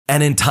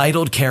An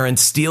entitled Karen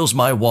steals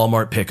my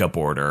Walmart pickup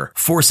order,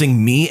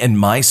 forcing me and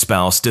my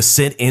spouse to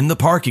sit in the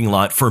parking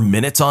lot for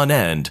minutes on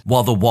end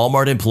while the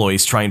Walmart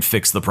employees try and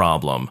fix the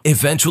problem.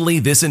 Eventually,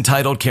 this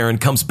entitled Karen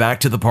comes back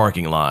to the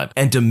parking lot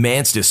and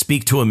demands to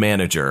speak to a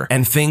manager,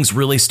 and things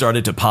really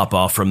started to pop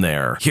off from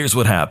there. Here's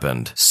what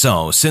happened.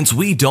 So, since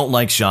we don't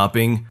like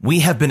shopping,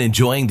 we have been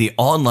enjoying the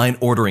online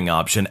ordering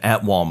option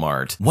at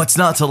Walmart. What's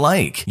not to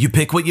like? You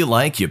pick what you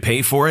like, you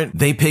pay for it,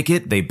 they pick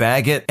it, they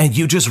bag it, and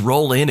you just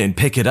roll in and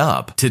pick it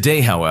up.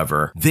 Today,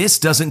 however, this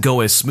doesn't go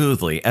as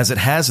smoothly as it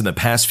has in the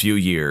past few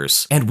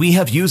years, and we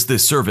have used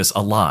this service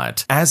a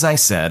lot. As I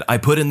said, I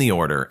put in the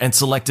order and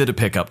selected a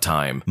pickup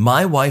time.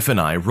 My wife and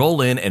I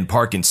roll in and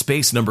park in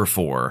space number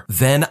 4.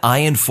 Then I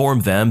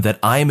inform them that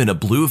I am in a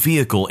blue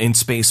vehicle in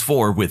space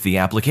 4 with the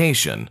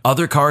application.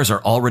 Other cars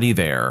are already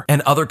there,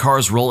 and other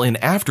cars roll in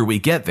after we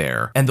get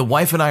there, and the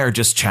wife and I are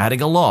just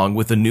chatting along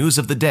with the news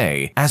of the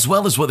day, as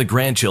well as what the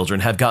grandchildren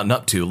have gotten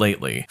up to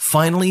lately.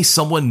 Finally,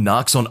 someone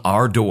knocks on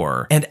our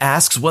door and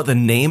asks what the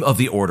name of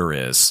the order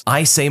is.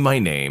 I say my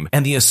name,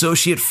 and the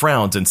associate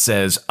frowns and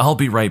says, "I'll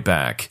be right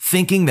back."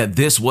 Thinking that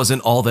this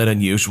wasn't all that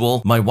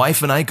unusual, my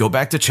wife and I go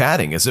back to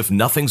chatting as if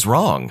nothing's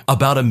wrong.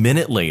 About a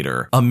minute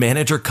later, a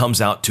manager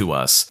comes out to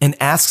us and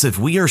asks if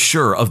we are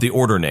sure of the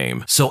order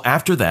name. So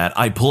after that,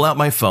 I pull out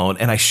my phone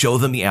and I show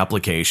them the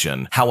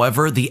application.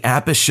 However, the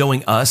app is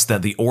showing us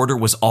that the order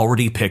was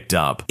already picked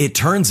up. It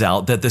turns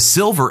out that the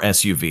silver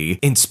SUV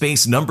in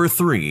space number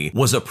 3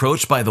 was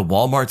approached by the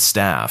Walmart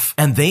staff,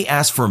 and they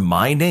asked for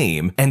my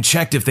name and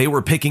checked if they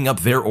were picking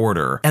up their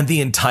order, and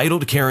the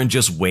entitled Karen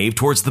just waved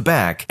towards the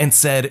back and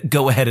said,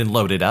 "Go ahead and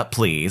load it up,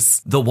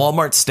 please." The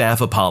Walmart staff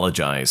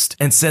apologized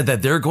and said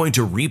that they're going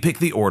to repick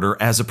the order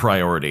as a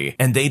priority,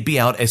 and they'd be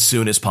out as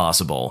soon as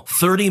possible.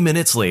 30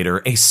 minutes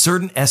later, a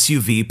certain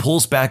SUV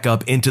pulls back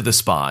up into the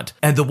spot,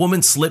 and the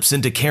woman slips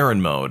into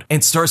Karen mode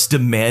and starts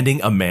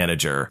demanding a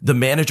manager. The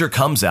manager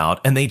comes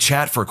out and they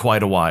chat for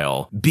quite a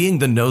while. Being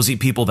the nosy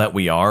people that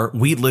we are,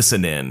 we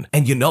listen in.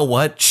 And you know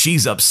what?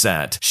 She's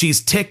upset.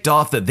 She's ticked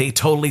off that they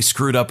totally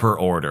screwed up her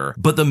order.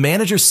 But the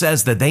manager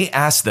says that they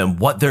asked them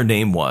what their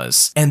name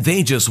was, and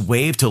they just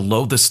waved to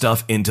load the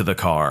stuff into the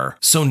car.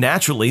 So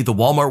naturally, the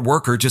Walmart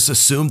worker just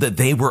assumed that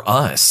they were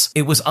us.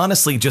 It was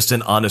honestly just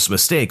an honest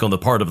mistake on the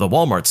part of the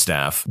Walmart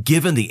staff,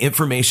 given the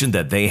information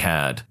that they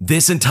had.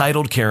 This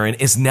entitled Karen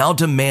is now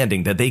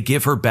demanding that they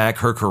give her back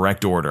her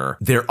correct order.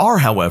 There are,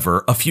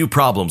 however, a few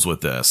problems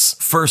with this.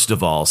 First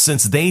of all,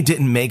 since they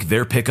didn't make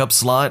their pickup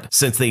slot,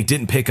 since they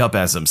didn't pick up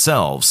as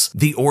themselves,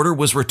 the order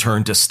was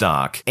returned to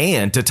stock.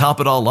 And to top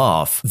it all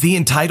off, the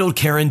entitled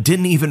Karen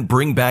didn't even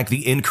bring back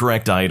the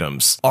incorrect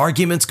items.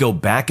 Arguments go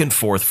back and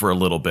forth for a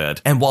little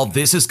bit, and while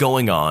this is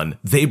going on,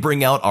 they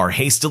bring out our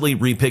hastily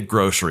repicked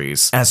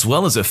groceries, as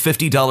well as a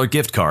 $50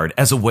 gift card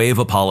as a way of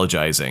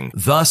apologizing.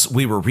 Thus,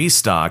 we were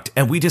restocked,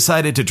 and we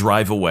decided to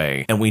drive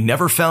away, and we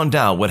never found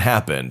out what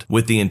happened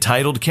with the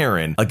entitled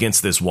Karen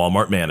against this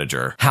Walmart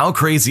manager. How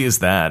crazy is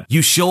that?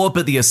 You show up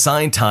at the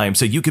assigned time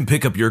so you can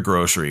pick up your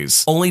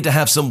groceries, only to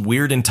have some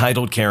weird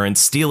entitled Karen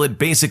steal it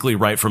basically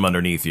right from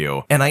underneath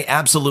you. And I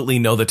absolutely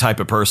know the type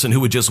of person who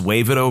would just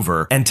wave it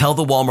over and tell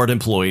the Walmart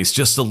employees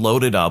just to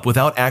load it up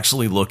without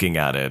actually looking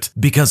at it.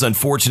 Because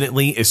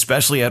unfortunately,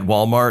 especially at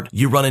Walmart,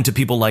 you run into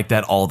people like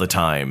that all the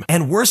time.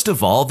 And worst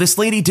of all, this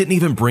lady didn't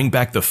even bring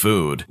back the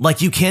food.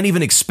 Like, you can't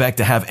even expect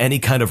to have any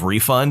kind of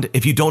refund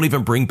if you don't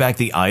even bring back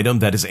the item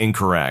that is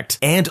incorrect.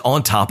 And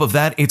on top of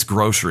that, it's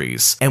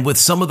groceries. And with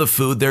some of the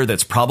food there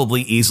that's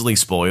probably easily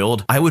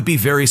spoiled, I would be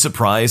very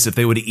surprised if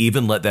they would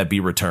even let that be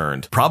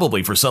returned.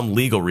 Probably for some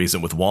legal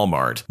reason with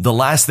Walmart. The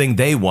last thing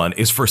they want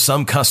is for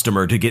some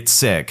customer to get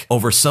sick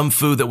over some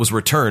food that was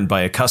returned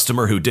by a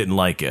customer who didn't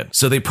like it.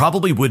 So they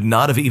probably would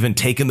not have even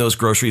taken those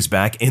groceries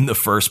back in the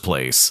first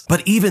place.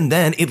 But even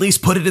then, at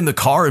least put it in the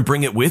car and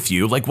bring it with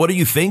you. Like, what are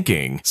you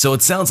thinking? So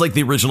it sounds like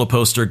the original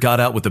poster got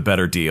out with a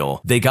better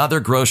deal. They got their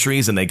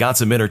groceries and they got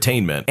some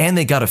entertainment, and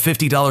they got a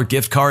 $50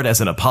 gift card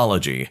as an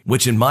apology,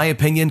 which in my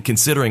opinion,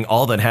 considering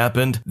all that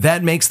happened,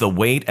 that makes the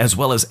wait as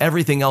well as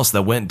everything else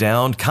that went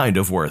down kind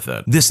of worth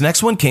it. This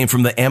next one came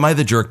from the Am I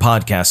the Jerk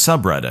podcast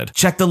subreddit.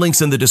 Check the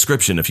links in the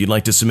description if you'd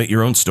like to submit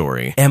your own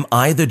story. Am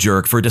I the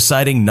jerk for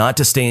deciding not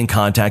to stay in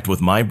contact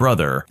with my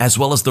brother, as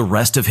well as the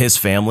rest of his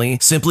family,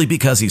 simply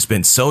because he's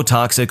been so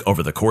toxic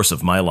over the course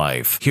of my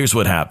life? Here's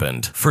what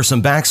happened. For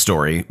some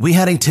backstory, we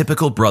had a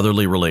typical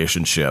brotherly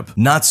relationship.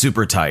 Not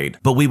super tight,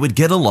 but we would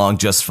get along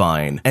just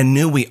fine, and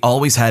knew we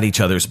always had each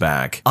other's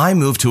back. I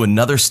moved to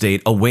another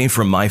state away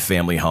from my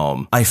family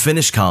home. I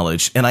finished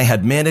college, and I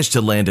had managed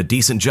to land a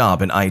decent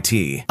job in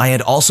IT. I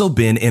had also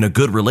been in a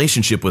good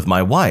relationship with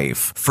my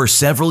wife for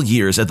several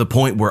years, at the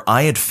point where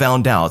I had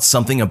found out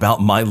something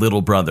about my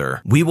little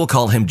brother. We will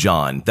call him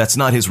John. That's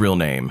not his real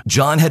name.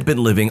 John had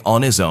been living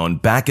on his own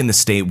back in the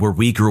state where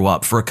we grew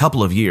up for a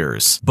couple of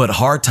years, but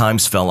hard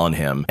times fell on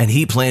him, and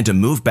he planned to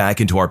move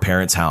back into our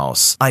parents'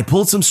 house. I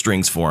pulled some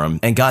strings for him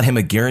and got him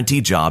a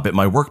guaranteed job at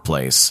my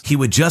workplace. He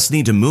would just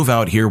need to move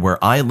out here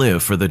where I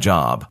live for the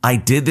job. I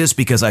did this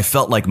because I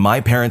felt like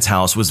my parents'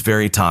 house was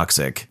very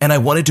toxic, and I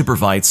wanted to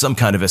provide some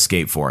kind of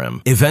escape for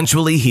him.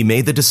 Eventually, he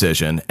made the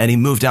decision, and he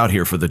moved out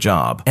here for the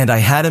job, and I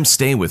had him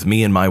stay with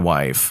me and my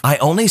wife. I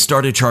only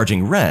started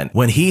charging rent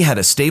when he had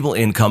a stable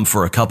income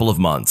for a couple of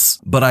months,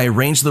 but I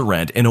arranged the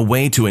rent in a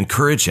way to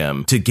encourage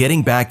him to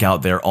getting back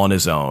out there on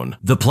his own.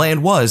 The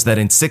plan was that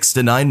in 6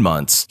 to 9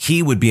 months,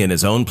 he would be in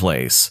his own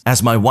place,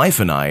 as my wife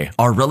and I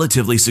are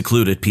relatively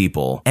secluded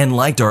people and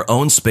liked our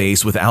own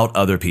space without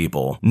other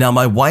people. Now,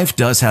 my wife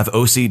does have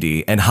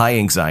OCD and high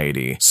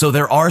anxiety, so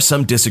there are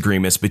some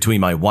disagreements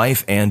between my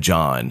wife and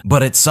John,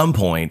 but at some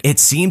point, it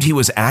seemed he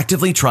was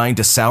actively trying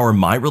to sour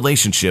my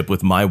relationship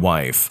with my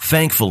wife.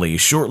 Thankfully,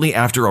 shortly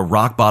after a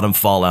rock-bottom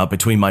fallout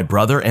between my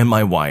brother and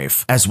my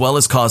wife, as well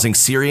as causing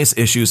serious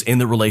issues in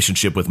the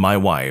relationship with my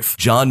wife,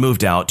 John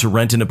moved out to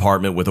rent an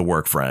apartment with a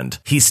work friend.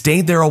 He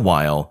stayed there a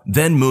while,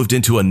 then moved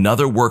into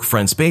another work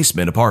friend's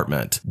basement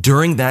apartment.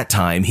 During that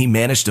time, he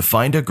managed to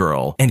find a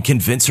girl and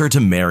convince her to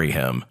marry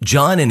him.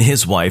 John and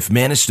his wife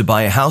managed to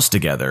buy a house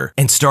together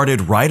and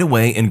started right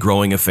away in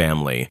growing a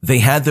family. They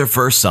had their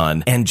first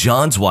son, and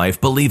John's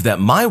wife believed that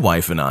my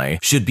wife and I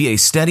should be a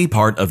steady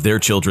part of their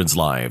children's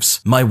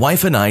lives. My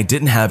wife and I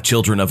didn't have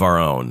children of our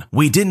own.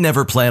 We didn't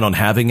ever plan on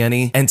having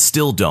any, and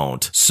still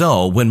don't.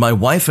 So, when my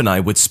wife and I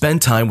would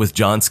spend time with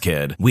John's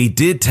kid, we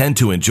did tend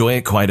to enjoy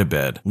it quite a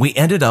bit. We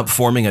ended up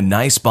forming a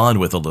nice bond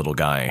with the little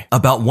guy.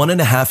 About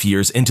 1.5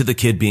 years into the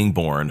kid being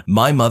born,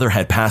 my mother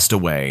had passed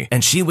away,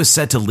 and she was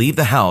set to leave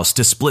the house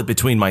to split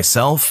between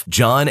myself,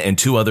 John, and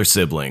 2 other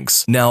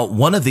siblings. Now,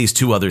 one of these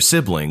 2 other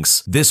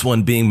siblings, this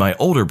one being my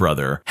older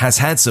brother, has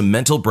had some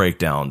mental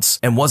breakdowns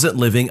and wasn't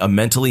living a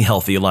mentally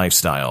healthy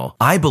lifestyle.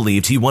 I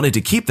believed he wanted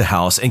to keep the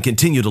house and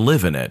continue to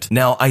live in it.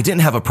 Now, I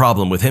didn't have a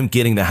problem with him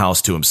getting the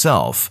house to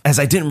himself, as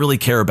I didn't really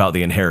care about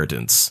the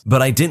inheritance,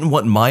 but I didn't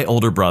want my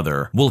older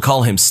brother, we'll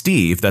call him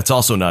Steve, that's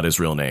also not his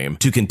real name,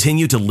 to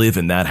continue to live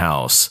in that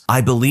house.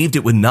 I believed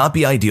it would not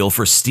be ideal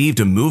for Steve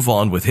to move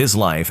on with his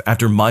life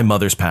after my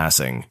mother's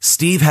passing.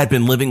 Steve had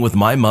been living with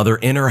my mother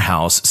in her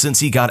house since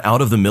he got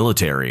out of the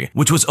military,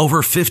 which was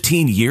over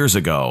 15 years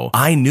ago.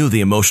 I knew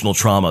the emotional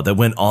trauma that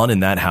went on in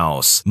that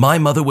house. My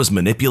mother was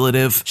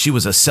manipulative. She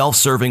was a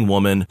self-serving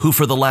woman who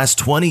for the last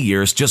 20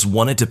 years just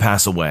wanted to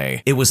pass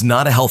away. It was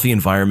not a healthy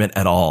environment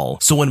at all.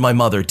 So when my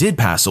mother did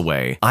pass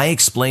away, I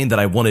explained that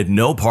I wanted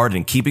no part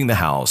in keeping the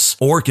house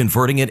or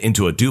converting it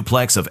into a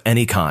duplex of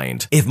any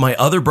kind. If my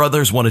other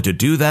brothers wanted to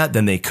do that,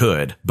 then they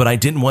could, but I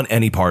didn't want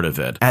any part of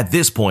it. At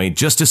this point,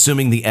 just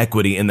assuming the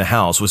equity in the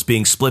house was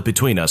being split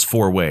between us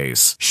 4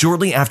 ways.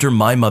 Shortly after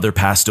my mother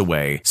passed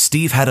away,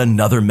 Steve had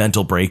another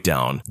mental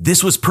breakdown.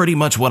 This was pretty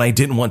much what I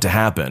didn't want to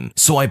happen,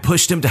 so I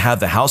pushed him to have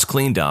the house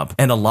cleaned up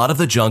and a lot of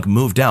the junk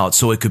moved out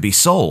so it could be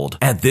sold.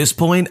 At this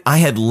point, I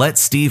had let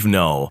Steve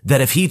know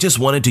that if he just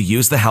wanted to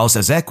use the house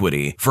as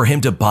equity for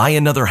him to buy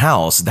another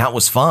house, that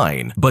was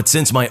fine. But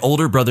since my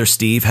older brother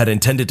Steve had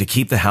intended to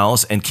keep the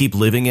house and keep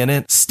living in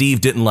it,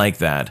 Steve didn't like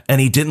that,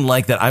 and he didn't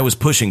like that I was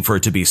pushing for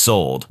it to be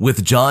sold,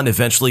 with John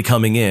eventually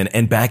coming in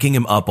and backing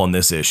him up on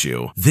this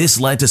issue. This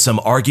led to some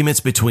arguments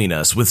between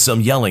us with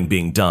some yelling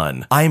being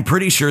done. I am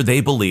pretty sure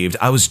they believed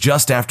I was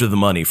just after the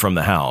money from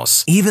the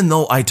house, even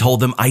though I told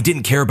them I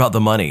didn't care about the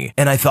money,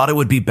 and I thought it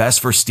would be best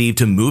for Steve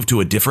to move to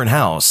a different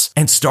house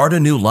and start a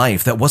new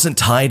life that wasn't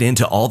tied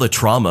into all the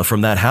trauma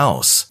from that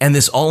house. And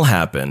this all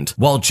happened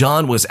while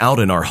John was out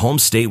in our home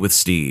state with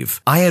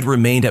Steve. I had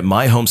remained at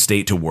my home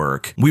state to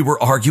work. We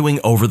were arguing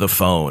over the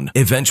phone.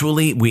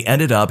 Eventually, we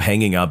ended up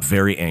hanging up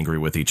very angry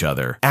with each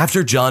other.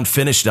 After John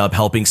finished up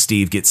helping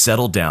Steve get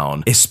settled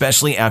down,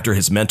 especially after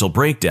his mental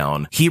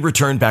breakdown, he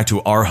returned back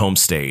to our home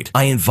state.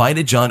 I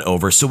invited John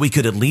over so we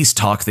could at least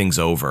talk things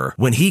over.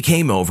 When he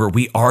came over,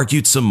 we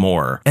argued some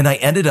more, and I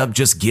ended up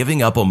just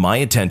giving up on my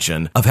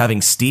intention of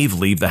having Steve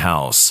leave the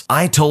house.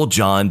 I told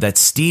John that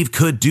Steve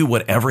could do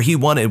whatever he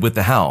wanted with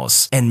the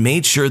house and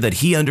made sure that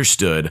he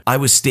understood I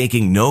was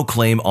staking no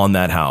claim on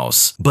that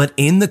house. But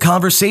in the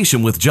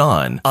conversation with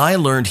John, I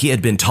learned he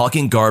had been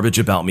talking garbage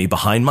about me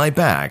behind my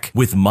back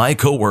with my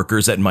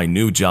coworkers at my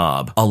new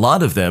job. A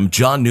lot of them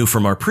John knew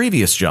from our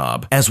previous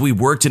job, as we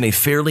worked in a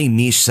fairly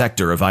niche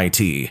sector of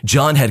IT.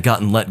 John had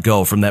gotten let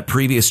go from that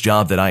previous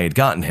job that I had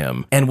gotten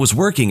him and was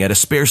working at a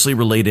sparsely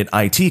related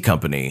IT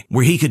company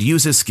where he could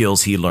use his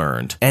skills he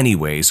learned.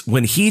 Anyways,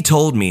 when he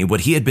told me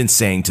what he had been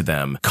saying to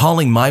them,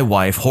 calling my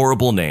wife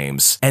horrible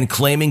names and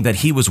claiming that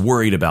he was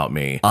worried about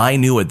me, I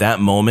knew at that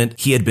moment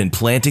he had been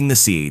planting the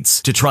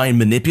seeds to try and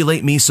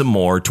manipulate me some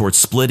more towards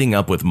splitting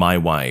up with my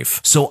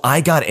wife. So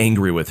I got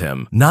angry with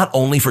him, not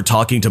only for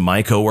talking to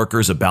my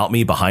coworkers about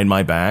me behind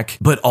my back,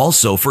 but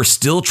also for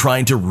still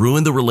trying to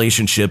ruin the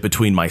relationship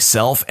between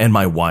myself and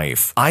my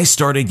wife. I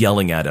started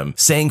yelling at him,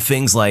 saying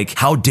things like,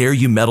 "How dare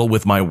you meddle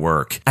with my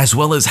work?" as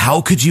well as,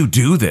 "How could you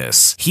do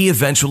this?" He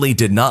eventually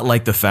did not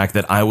like the fact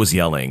that I was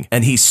yelling,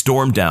 and he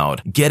stormed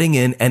out, getting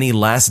in any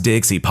last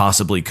digs he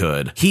possibly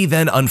could. He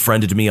then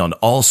unfriended me on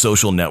all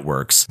social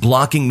networks,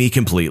 blocking me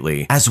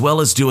completely, as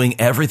well as doing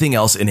everything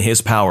else in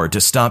his power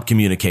to stop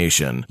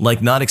communication,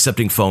 like not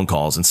accepting phone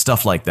calls and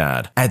stuff like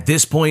that. At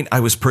this point, I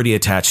was pretty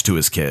attached to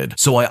his kid,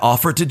 so I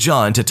offered to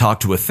John to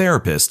talk to a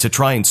therapist to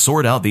try and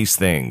sort out these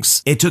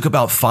things. It took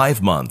about 5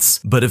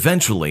 months, but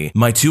eventually,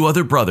 my 2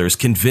 other brothers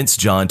convinced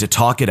John to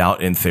talk it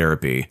out in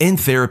therapy. In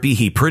therapy,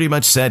 he pretty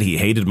much said he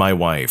hated my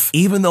wife,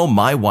 even though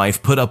my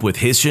wife put up with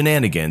his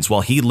shenanigans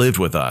while he lived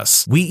with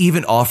us. We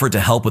even offered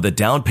to help with a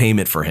down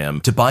payment for him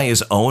to buy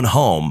his own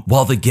home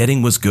while the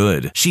getting was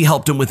good. She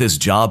helped him with his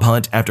job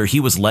hunt after he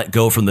was let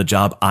go from the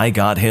job I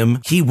got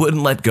him. He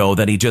wouldn't let go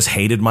that he just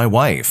hated my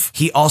wife.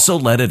 He also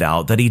let it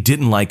out that he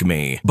didn't like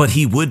me, but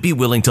he would be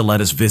willing to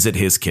let us visit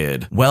his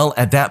kid. Well,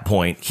 at that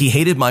point, he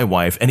hated my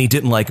wife and he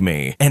didn't like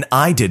me, and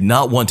I did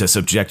not want to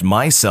subject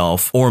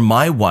myself or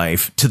my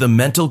wife to the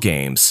mental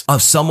games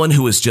of someone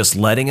who is just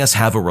letting us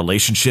have a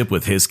relationship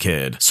with his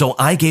kid. So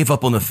I gave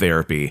up on the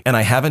therapy, and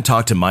I haven't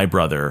talked to my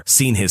brother,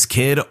 seen his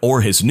kid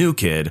or his new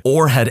kid,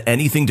 or had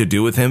anything to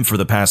do with him for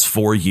the past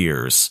 4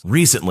 years.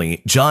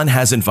 Recently, John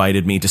has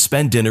invited me to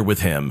spend dinner with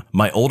him,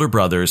 my older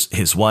brothers,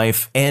 his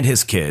wife, and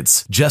his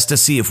kids, just to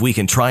see if we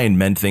can try and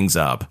mend things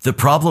up. The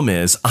problem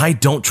is, I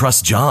don't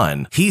trust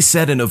John. He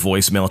said in a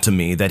voicemail to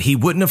me that he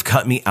wouldn't have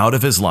cut me out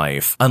of his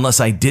life unless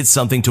I did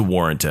something to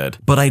warrant it,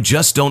 but I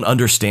just don't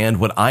understand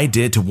what I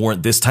did to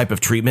warrant this type of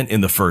treatment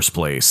in the first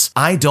place.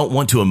 I don't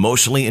want to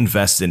emotionally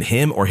invest in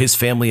him or his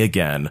family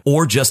again,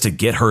 or just to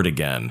get hurt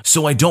again.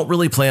 So I don't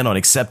really plan on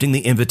accepting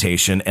the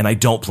invitation, and I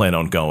don't plan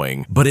on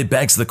going. But it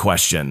begs the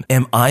question,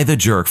 am I the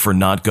jerk for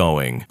not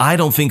going? I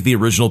don't think the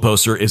original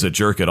poster is a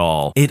jerk at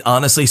all. It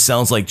honestly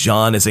sounds like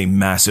John is a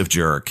massive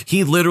jerk.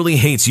 He literally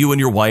hates you and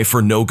your wife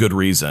for no good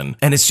reason,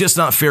 and it's just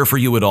not fair for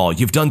you at all.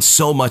 You've done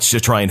so much to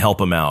try and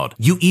help him out.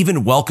 You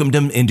even welcomed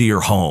him into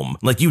your home.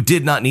 Like, you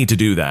did not need to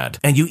do that.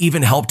 And you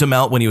even helped him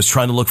out when he was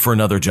trying to look for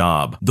another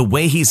job. The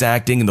way he's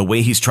acting and the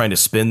way he's trying to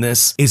spin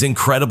this is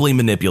incredibly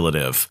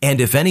manipulative. And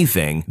if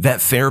anything,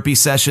 that therapy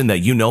session that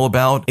you know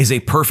about is a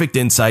perfect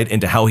insight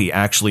into how he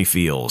actually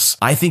feels.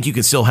 I think you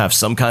can still have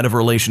some kind of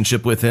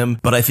relationship with him,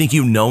 but I think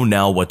you know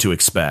now what to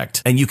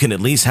expect. And you can at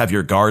least have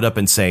your guard up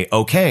and say,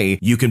 okay,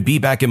 you can be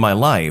back in my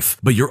life,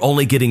 but you're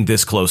only getting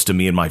this close to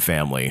me and my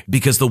family,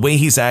 because the way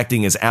he's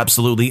acting is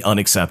absolutely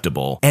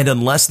unacceptable. And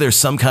unless there's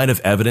some kind of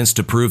evidence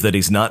to prove that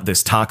he's not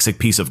this toxic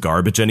piece of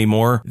garbage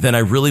anymore, then I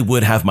really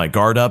would have my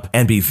guard up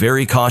and be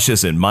very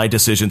cautious in my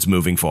decisions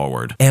moving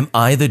forward. Am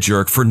I the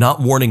jerk for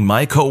not warning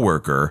my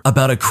coworker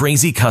about a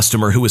crazy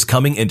customer who was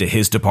coming into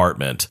his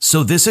department?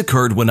 So this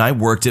occurred when I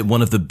worked at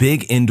one of the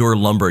big indoor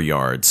lumber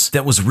yards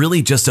that was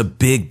really just a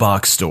big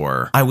box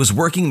store. I was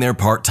working there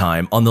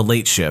part-time on the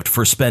late shift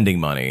for spending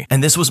money,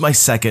 and this was my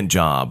second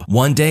job.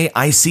 One day,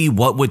 I see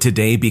what would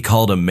today be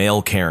called a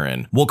male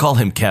Karen. We'll call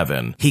him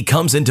Kevin. He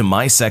comes into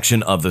my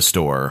section of the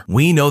store.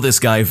 We know this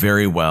guy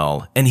very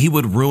well, and he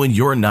would ruin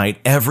your night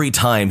every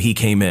time he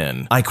came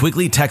in. I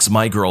quickly text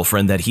my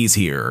girlfriend that he's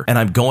here, and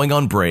I'm going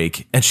on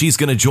break, and she's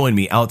gonna join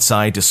me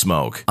outside to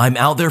smoke. I'm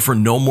out there for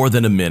no more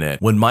than a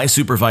minute when my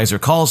supervisor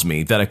calls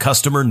me that a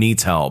customer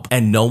needs help,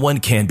 and no one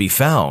can be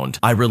found.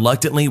 I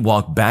reluctantly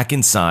walk back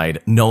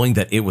inside, knowing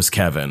that it was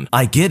Kevin.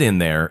 I get in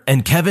there,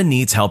 and Kevin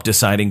needs help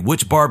deciding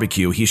which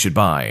barbecue he should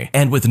buy.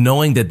 And with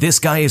knowing that this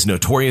guy is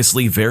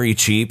notoriously very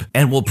cheap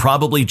and will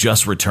probably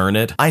just return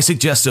it, I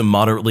suggest a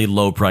moderately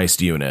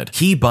low-priced unit.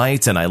 He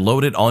bites, and I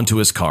load it onto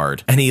his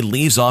cart, and he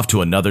leaves off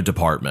to another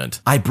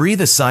department. I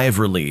breathe a sigh of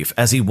relief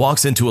as he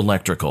walks into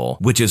electrical,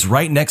 which is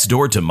right next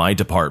door to my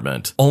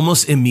department.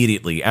 Almost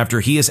immediately after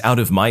he is out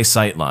of my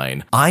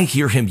sightline, I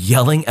hear him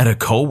yelling at a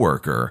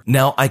coworker.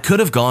 Now, I could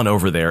have gone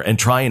over there and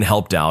try and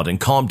helped out and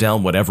calmed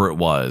down whatever it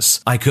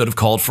was. I could have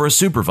called for a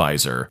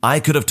supervisor. I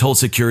could have told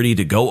security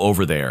to go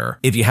over there.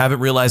 If you haven't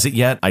realized it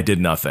yet, I did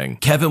nothing.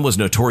 Kevin was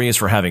notorious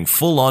for having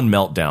full-on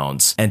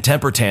meltdowns and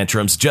temper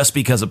tantrums just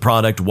because a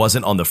product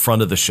wasn't on the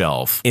front of the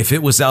shelf. If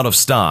it was out of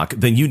stock,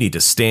 then you need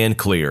to stand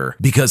clear,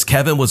 because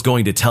Kevin was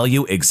going to tell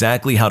you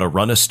exactly how to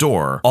run a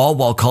store, all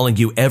while calling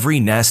you every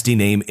nasty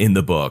name in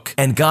the book.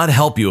 And God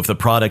help you if the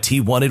product he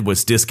wanted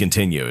was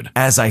discontinued.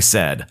 As I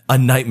said, a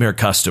nightmare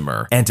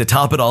customer. And to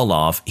top it all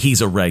off,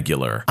 he's a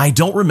regular. I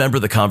don't remember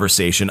the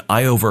conversation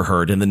I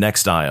overheard in the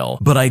next aisle,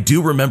 but I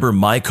do remember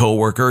my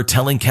coworker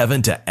telling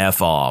Kevin to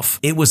F off.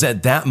 It was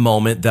at that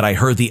moment that I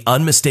heard the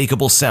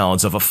unmistakable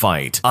sounds of a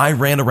fight. I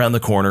ran around the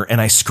corner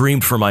and I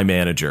screamed for my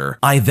manager.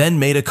 I then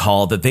made a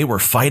call that they were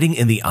fighting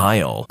in the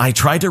aisle. I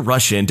tried to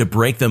rush in to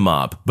break them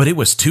up, but it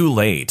was too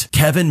late.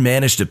 Kevin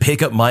managed to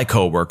pick up my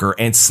coworker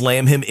and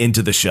slam him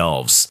into the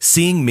shelves.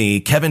 Seeing me,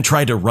 Kevin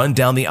tried to run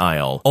down the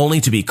aisle, only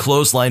to be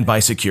clotheslined by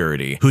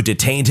security, who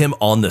detained him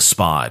on the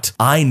spot.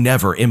 I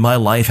never in my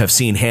life have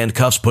seen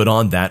handcuffs put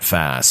on that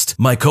fast.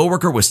 My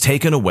coworker was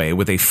taken away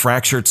with a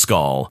fractured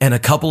skull and a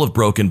couple of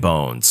broken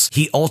bones.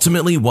 He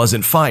ultimately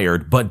wasn't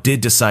fired, but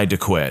did decide to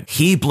quit.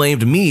 He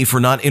blamed me for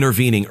not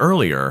intervening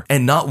earlier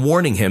and not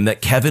warning him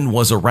that Kevin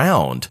was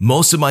around.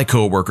 Most of my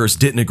coworkers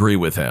didn't agree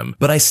with him,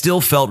 but I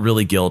still felt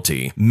really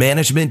guilty.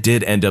 Management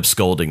did end up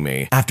scolding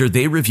me after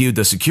they reviewed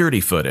the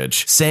security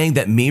footage, saying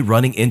that me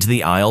running into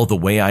the aisle the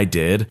way I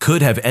did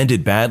could have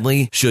ended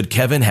badly should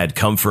Kevin had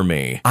come for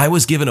me. I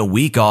was given a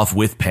week off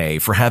with pay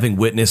for having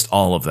witnessed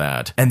all of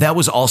that, and that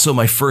was also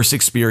my first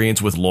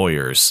experience with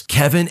lawyers.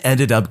 Kevin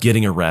ended up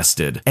getting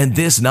arrested, and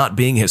this not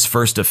being his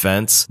first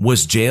offense,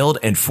 was jailed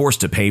and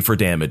forced to pay for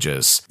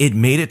damages. It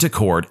made it to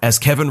court as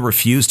Kevin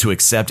refused to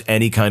accept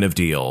any kind of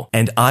deal,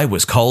 and I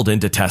was called in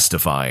to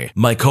testify.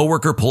 My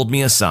coworker pulled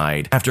me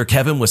aside after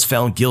Kevin was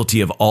found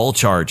guilty of all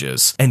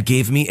charges and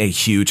gave me a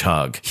huge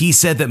hug. He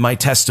said that my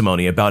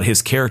testimony about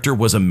his character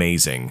was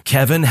amazing.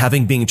 Kevin,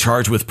 having been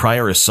charged with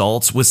prior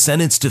assaults, was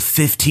sentenced to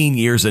 15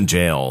 years in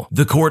jail.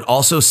 The court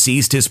also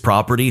seized his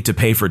property to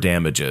pay for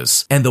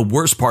damages, and the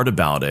worst part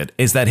about it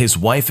is that his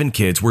wife and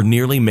kids were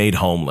nearly made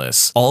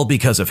homeless, all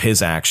because of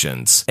his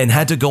actions, and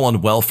had to go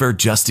on welfare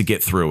just to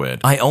get through it.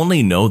 I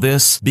only know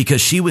this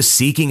because she was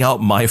seeking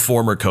out my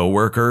former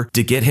coworker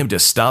to get him to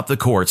stop the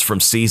courts from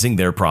seizing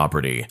their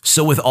property.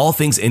 So with all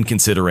things in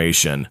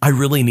consideration, I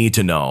really need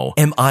to know,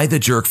 am I the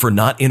jerk for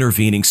not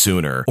intervening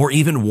sooner or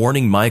even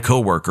warning my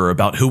coworker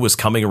about who was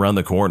coming around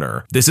the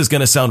corner? This is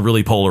going to sound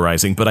really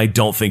polarizing, but I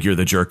don't think you're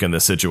the jerk in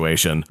this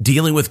situation.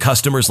 Dealing with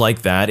customers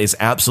like that is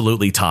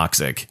absolutely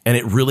toxic, and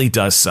it really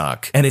does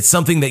suck. And it's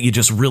something that you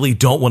just really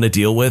don't want to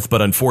deal with,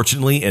 but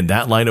unfortunately, in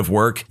that line of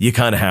work, you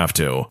kind of have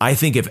to. I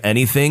think if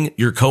anything,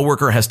 your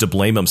coworker has to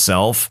blame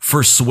himself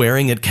for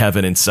swearing at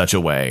Kevin in such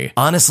a way.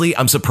 Honestly,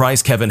 I'm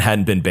surprised Kevin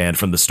hadn't been banned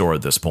from the store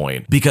at this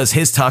point, because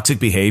his toxic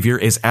behavior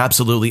is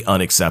absolutely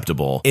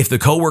unacceptable. If the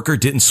coworker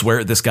didn't swear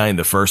at this guy in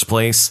the first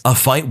place, a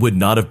fight would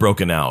not have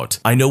broken out.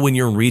 I know when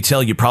you're in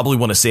retail, you probably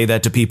want to say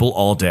that to people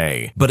all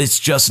day, but it's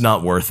just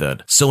not worth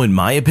it. So in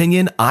my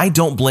opinion, I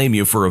don't blame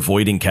you for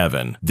avoiding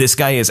Kevin. This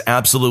guy is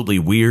absolutely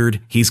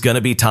weird, he's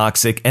gonna be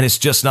toxic, and it's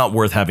just not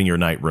worth having your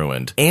night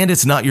ruined. And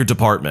it's not your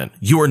department.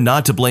 You are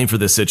not to blame for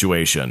this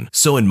situation.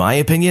 So in my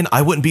opinion,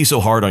 I wouldn't be so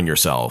hard on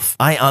yourself.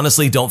 I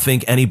honestly don't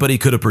think anybody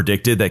could have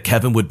predicted that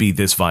Kevin would be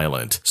this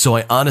violent. So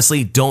I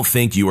honestly don't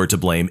think you are to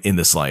blame in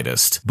the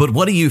slightest. But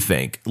what do you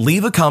think?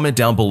 Leave a comment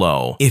down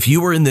below. If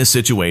you were in this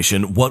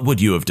situation, what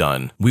would you have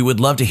done? We would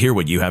love to hear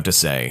what you have to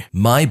say.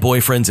 My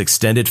boyfriend's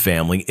extended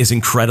family is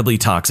incredibly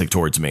toxic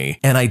towards me,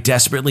 and I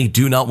desperately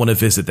do not want to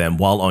visit them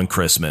while on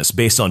Christmas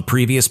based on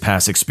previous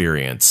past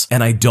experience,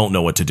 and I don't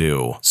know what to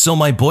do. So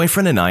my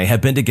boyfriend and I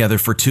have been together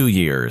for 2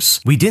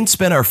 years. We didn't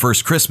spend our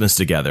first Christmas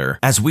together,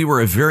 as we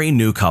were a very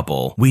new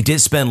couple. We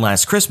did spend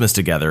last Christmas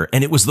together,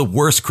 and it was the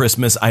worst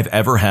Christmas I've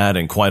ever had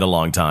in quite a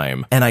long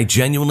time, and I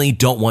genuinely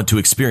don't want to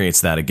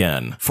experience that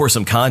again. For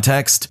some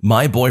context,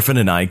 my boyfriend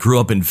and I grew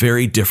up in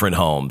very different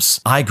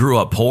homes. I grew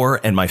up poor,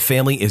 and my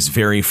family is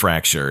very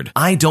fractured.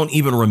 I don't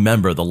even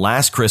remember the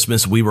last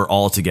Christmas we were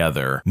all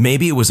together.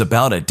 Maybe it was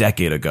about a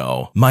decade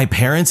ago. My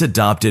parents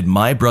adopted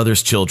my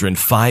brother's children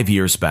 5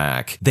 years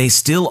back. They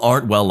still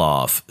aren't well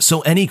off,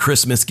 so any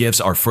Christmas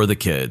gifts are for the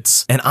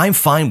kids. And I'm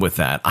fine with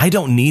that. I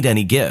don't need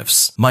any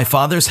gifts. My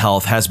father's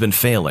health has been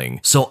failing,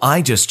 so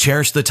I just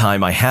cherish the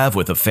time I have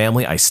with the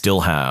family I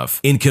still have.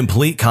 In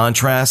complete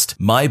contrast,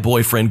 my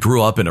boyfriend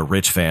grew up in a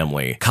rich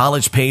family,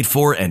 college paid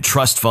for and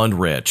trust fund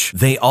rich.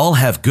 They all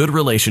have good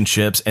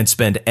relationships and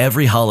spend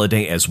every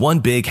holiday as one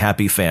big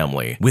happy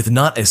family, with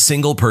not a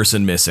single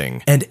person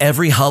missing. And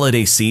every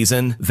holiday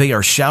season, they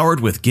are showered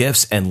with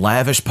gifts and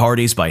lavish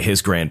parties by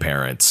his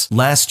grandparents.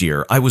 Last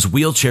year, I was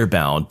wheelchair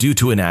bound due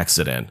to an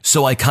accident,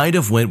 so I kind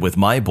of went with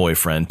my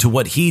boyfriend to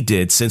what he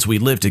did since we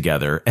lived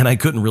together and I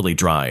couldn't really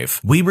drive.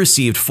 We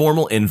received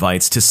formal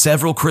invites to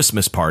several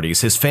Christmas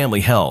parties his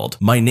family held.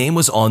 My name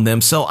was on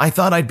them, so I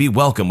thought I'd be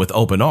welcome with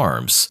open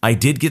arms. I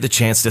did get the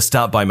chance to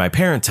stop by my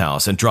parents'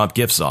 house and drop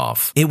gifts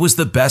off. It was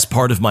the best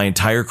part of my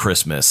entire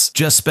Christmas,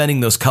 just spending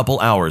those couple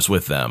hours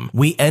with them.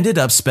 We ended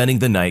up spending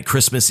the night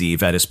Christmas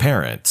Eve at his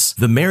parents'.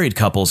 The married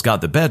couples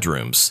got the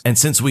bedrooms, and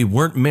since we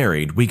weren't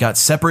married, we got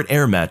separate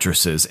air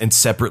mattresses and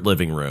separate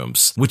living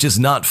rooms, which is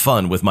not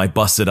fun with my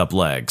busted up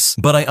legs.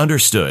 But I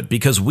understood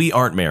because we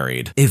aren't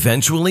married.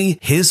 Eventually,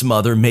 his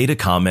mother made a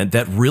comment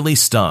that really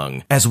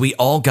stung as we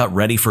all got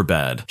ready for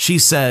bed. She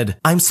said,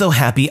 "I'm so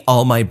happy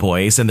all my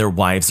boys and their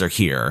wives are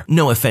here.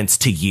 No offense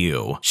to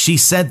you." She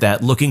said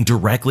that looking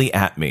directly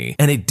at me,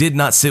 and it did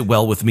not sit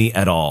well with me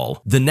at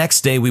all. The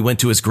next day we went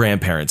to his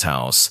grandparents'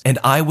 house, and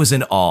I was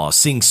in awe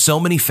seeing so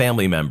many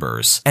family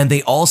members, and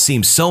they all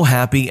seemed so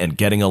happy and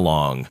getting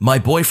along. My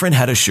boyfriend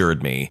had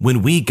assured me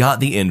when we got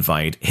the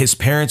invite, his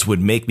parents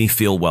would make me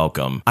feel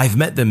welcome. I've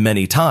met them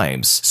many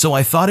times, so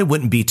I thought it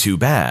wouldn't be too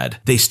bad.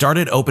 They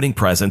started opening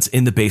presents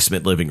in the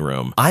basement living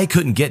room. I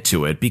couldn't get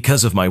to it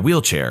because of my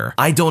wheelchair.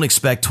 I don't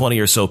expect 20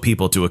 or so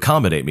people to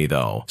accommodate me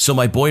though, so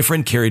my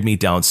boyfriend carried me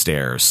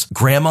downstairs.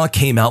 Grandma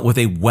came out with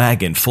a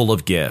wagon full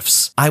of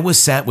gifts. I was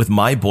sat with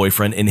my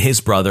boyfriend and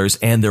his brothers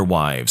and their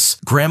wives.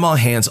 Grandma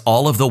hands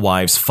all of the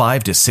wives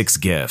 5 to 6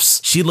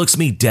 gifts. She looks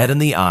me dead in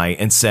the eye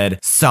and said,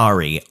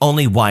 "Sorry,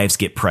 only wives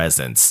get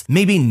presents.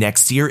 Maybe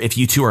next year if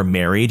you two are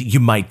married, you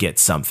might get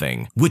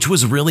something." Which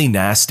was really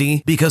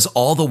nasty because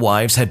all the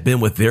wives had been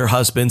with their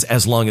husbands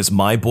as long as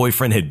my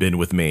boyfriend had been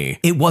with me.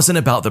 It wasn't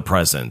about the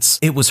presents.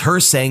 It was her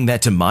saying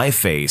that to my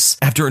face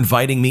after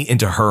inviting me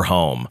into her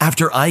home,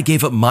 after I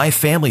gave up my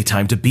family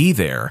time to be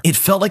there. It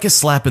felt like a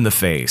slap in the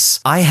face.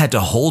 I had to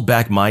hold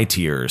back my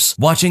tears,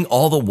 watching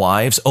all the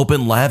wives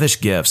open lavish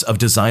gifts of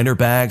designer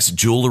bags,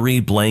 jewelry,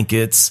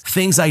 blankets, gifts,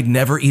 things I'd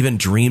never even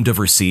dreamed of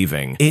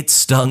receiving. It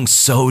stung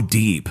so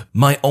deep.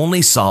 My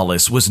only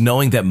solace was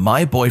knowing that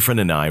my boyfriend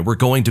and I were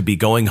going to be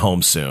going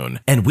home soon,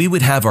 and we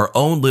would have our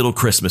own little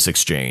Christmas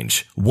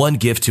exchange, one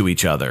gift to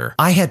each other.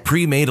 I had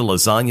pre-made a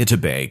lasagna to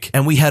bake,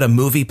 and we had a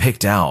movie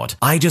picked out.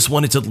 I just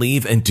wanted to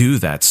leave and do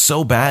that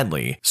so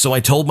badly. So I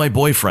told my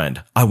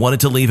boyfriend I wanted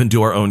to leave and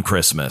do our own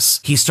Christmas.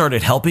 He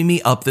started helping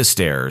me up the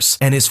stairs,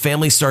 and his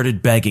family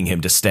started begging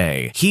him to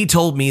stay. He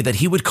told me that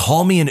he would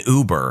call me an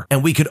Uber,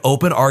 and we could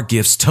open our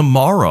gifts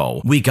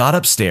tomorrow. We got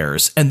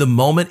upstairs, and the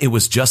moment it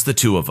was just the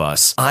two of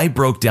us, I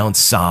broke down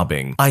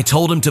sobbing. I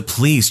told him to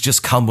please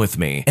just come with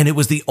me, and it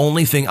was the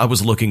only thing I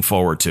was looking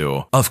forward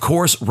to. Of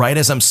course, right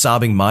as I'm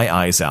sobbing my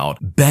eyes out,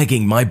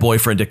 begging my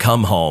boyfriend to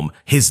come home,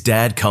 his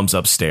dad comes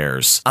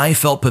upstairs. I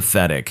felt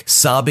pathetic,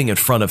 sobbing in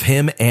front of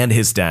him and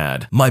his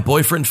dad. My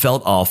boyfriend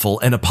felt awful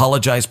and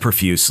apologized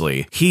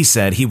profusely. He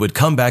said he would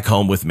come back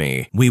home with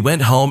me. We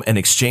went home and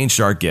exchanged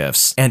our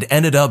gifts, and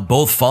ended up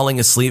both falling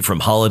asleep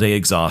from holiday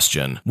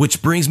exhaustion.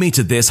 Which brings me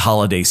to this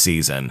holiday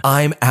season.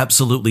 I'm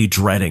absolutely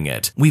dreading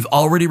it. We've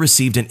already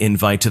received an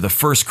invite to the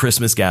first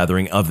Christmas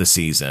gathering of the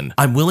season.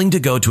 I'm willing to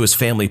go to his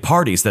family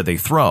parties that they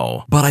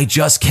throw, but I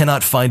just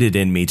cannot find it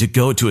in me to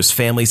go to his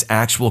family's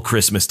actual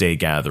Christmas Day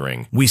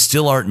gathering. We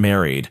still aren't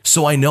married,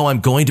 so I know I'm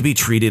going to be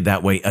treated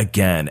that way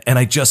again, and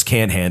I just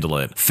can't handle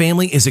it.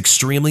 Family is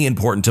extremely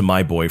important to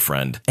my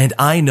boyfriend, and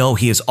I know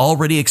he is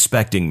already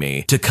expecting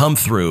me to come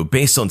through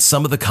based on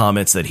some of the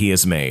comments that he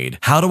has made.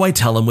 How do I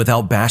tell him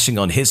without bashing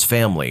on his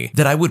family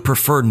that I would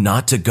prefer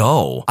not to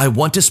go? I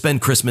want to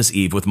spend Christmas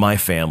Eve with my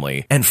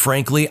family, and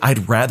frankly,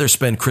 I'd rather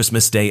spend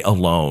Christmas Day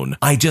alone.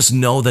 I just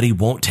know that he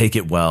won't take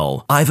it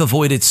well. I've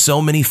avoided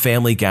so many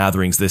family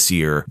gatherings this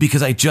year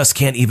because I just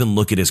can't even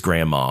look at his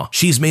grandma.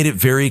 She's made it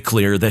very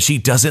clear that she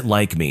doesn't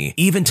like me,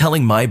 even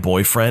telling my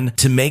boyfriend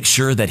to make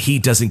sure that he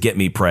doesn't get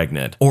me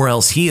pregnant, or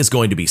else he is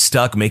going to be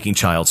stuck making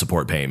child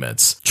support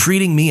payments,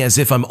 treating me as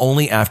if I'm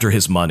only after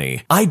his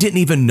money. I didn't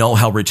even know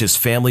how rich his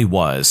family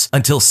was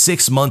until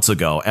 6 months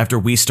ago after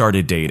we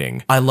started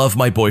dating. I love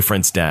my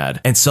boyfriend's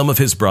dad and some of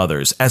his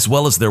brothers, as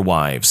well as their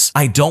wives.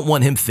 I don't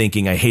want him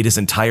thinking I hate his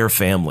entire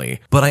family,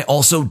 but I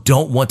also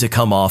don't want to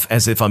come off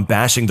as if I'm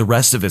bashing the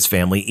rest of his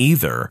family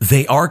either.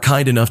 They are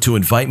kind enough to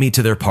invite me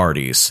to their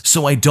parties,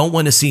 so I don't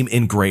want to seem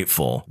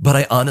ingrateful, but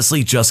I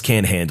honestly just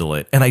can't handle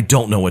it, and I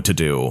don't know what to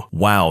do.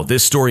 Wow,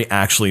 this story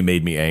actually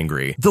made me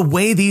angry. The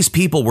way these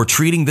people were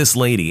treating this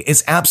lady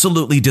is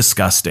absolutely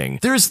disgusting.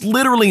 There's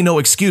literally no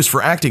excuse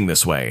for acting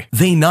this way.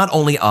 They not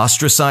only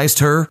ostracized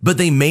her, but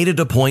they made it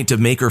a point to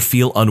make her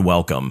feel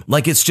unwelcome.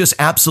 Like, it's just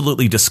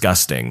absolutely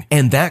disgusting.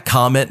 And that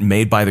comment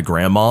made by the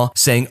grandma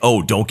saying,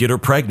 "Oh, don't get her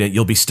pregnant,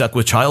 you'll be stuck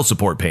with child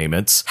support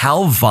payments."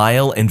 How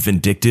vile and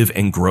vindictive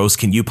and gross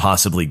can you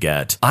possibly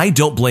get? I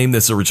don't blame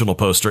this original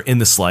poster in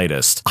the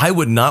slightest. I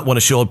would not want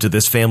to show up to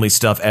this family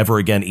stuff ever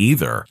again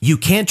either. You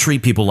can't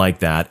treat people like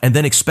that and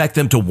then expect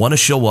them to want to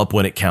show up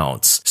when it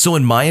counts. So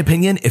in my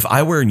opinion, if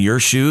I were in your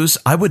shoes,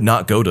 I would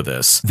not go to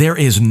this. There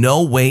is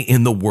no way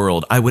in the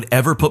world I would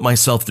ever put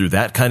myself through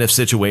that kind of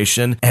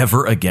situation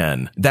ever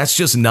again. That's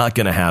just not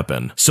going to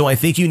happen. So I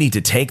think you need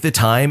to take the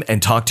time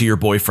and talk to your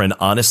boyfriend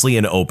honestly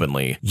and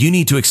openly. You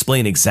need to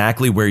explain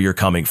exactly where you're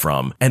coming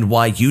from and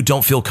why you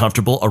don't feel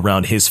comfortable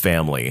around his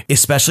family,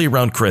 especially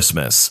around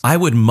Christmas. I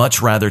would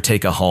much rather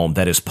take a home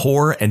that is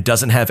poor and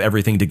doesn't have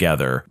everything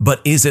together,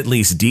 but is at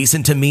least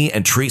decent to me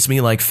and treats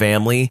me like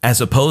family,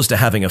 as opposed to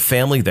having a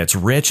family that's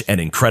rich and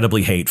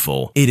incredibly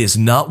hateful. It is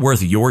not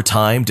worth your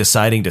time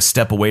deciding to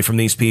step away from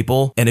these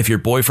people, and if your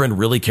boyfriend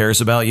really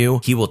cares about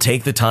you, he will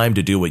take the time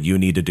to do what you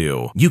need to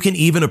do. You can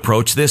even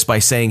approach this by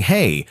saying,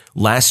 "Hey,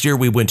 last year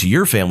we went to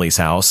your family's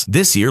house.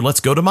 This year, let's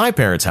go to my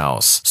parents'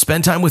 house.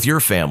 Spend time with your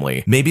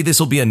family. Maybe this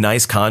will be a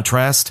nice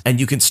contrast, and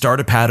you can start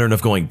a pattern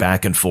of going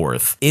back and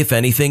forth. If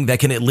anything, that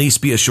can at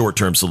least be a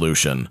short-term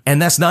solution."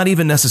 And that's not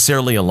even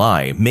necessarily a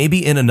lie.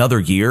 Maybe in another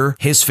year,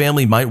 his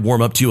family might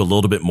warm up to you a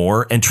little bit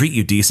more and treat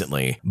you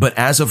decently. But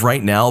as of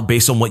right now,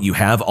 based on what you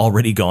have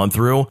already gone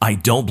through, I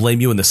don't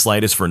blame you in the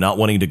slightest for not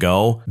wanting to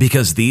go,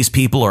 because these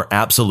people are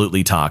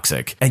absolutely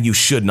toxic, and you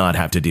should not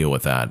have to deal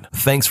with that.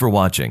 Thanks for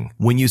watching.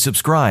 When you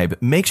subscribe,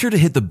 make sure to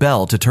hit the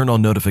bell to turn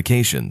on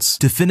notifications.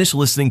 To finish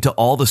listening to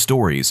all the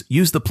stories,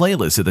 use the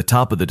playlist at the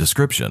top of the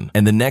description.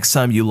 And the next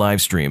time you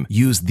live stream,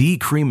 use the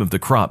Cream of the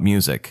Crop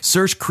music.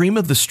 Search Cream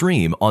of the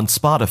Stream on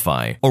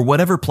Spotify or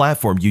whatever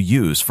platform you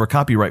use for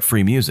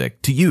copyright-free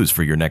music to use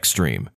for your next stream.